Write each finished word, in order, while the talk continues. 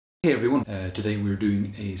Hey everyone, today we're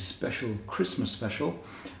doing a special Christmas special.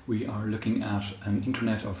 We are looking at an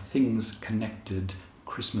Internet of Things connected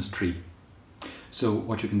Christmas tree. So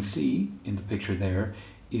what you can see in the picture there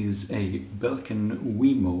is a Belkin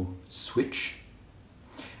Wemo switch,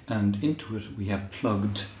 and into it we have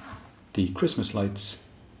plugged the Christmas lights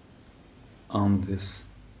on this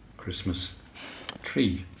Christmas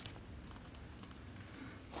tree.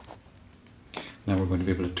 Now we're going to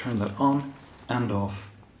be able to turn that on and off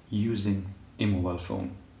using a mobile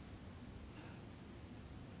phone.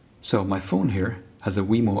 So my phone here has a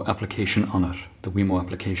Wemo application on it. The Wemo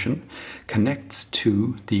application connects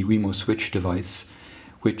to the Wemo switch device,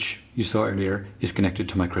 which you saw earlier is connected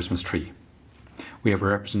to my Christmas tree. We have a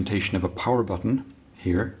representation of a power button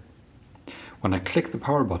here. When I click the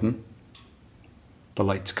power button, the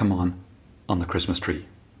lights come on the Christmas tree.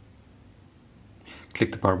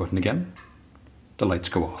 Click the power button again, the lights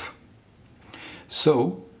go off.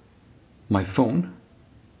 So my phone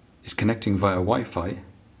is connecting via Wi-Fi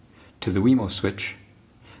to the Wemo switch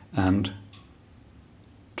and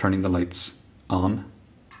turning the lights on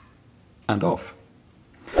and off.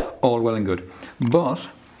 All well and good. But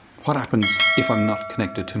what happens if I'm not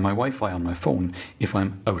connected to my Wi-Fi on my phone, if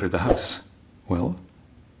I'm out of the house? Well,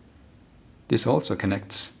 this also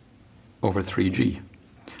connects over 3G.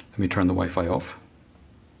 Let me turn the Wi-Fi off.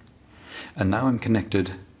 And now I'm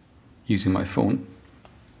connected using my phone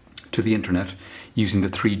to the internet using the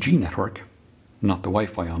 3G network, not the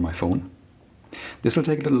Wi-Fi on my phone. This will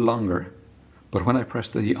take a little longer, but when I press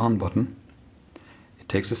the on button, it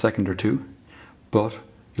takes a second or two, but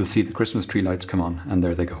you'll see the Christmas tree lights come on, and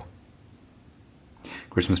there they go.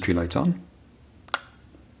 Christmas tree lights on.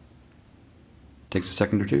 Takes a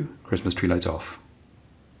second or two, Christmas tree lights off.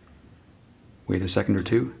 Wait a second or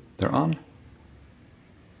two, they're on.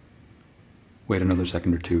 Wait another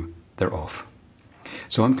second or two, they're off.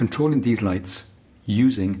 So I'm controlling these lights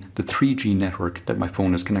using the 3G network that my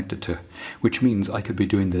phone is connected to, which means I could be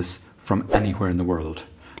doing this from anywhere in the world.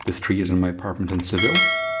 This tree is in my apartment in Seville.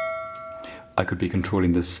 I could be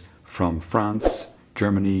controlling this from France,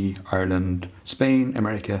 Germany, Ireland, Spain,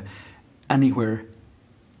 America, anywhere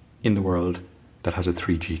in the world that has a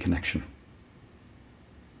 3G connection.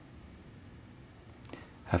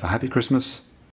 Have a happy Christmas.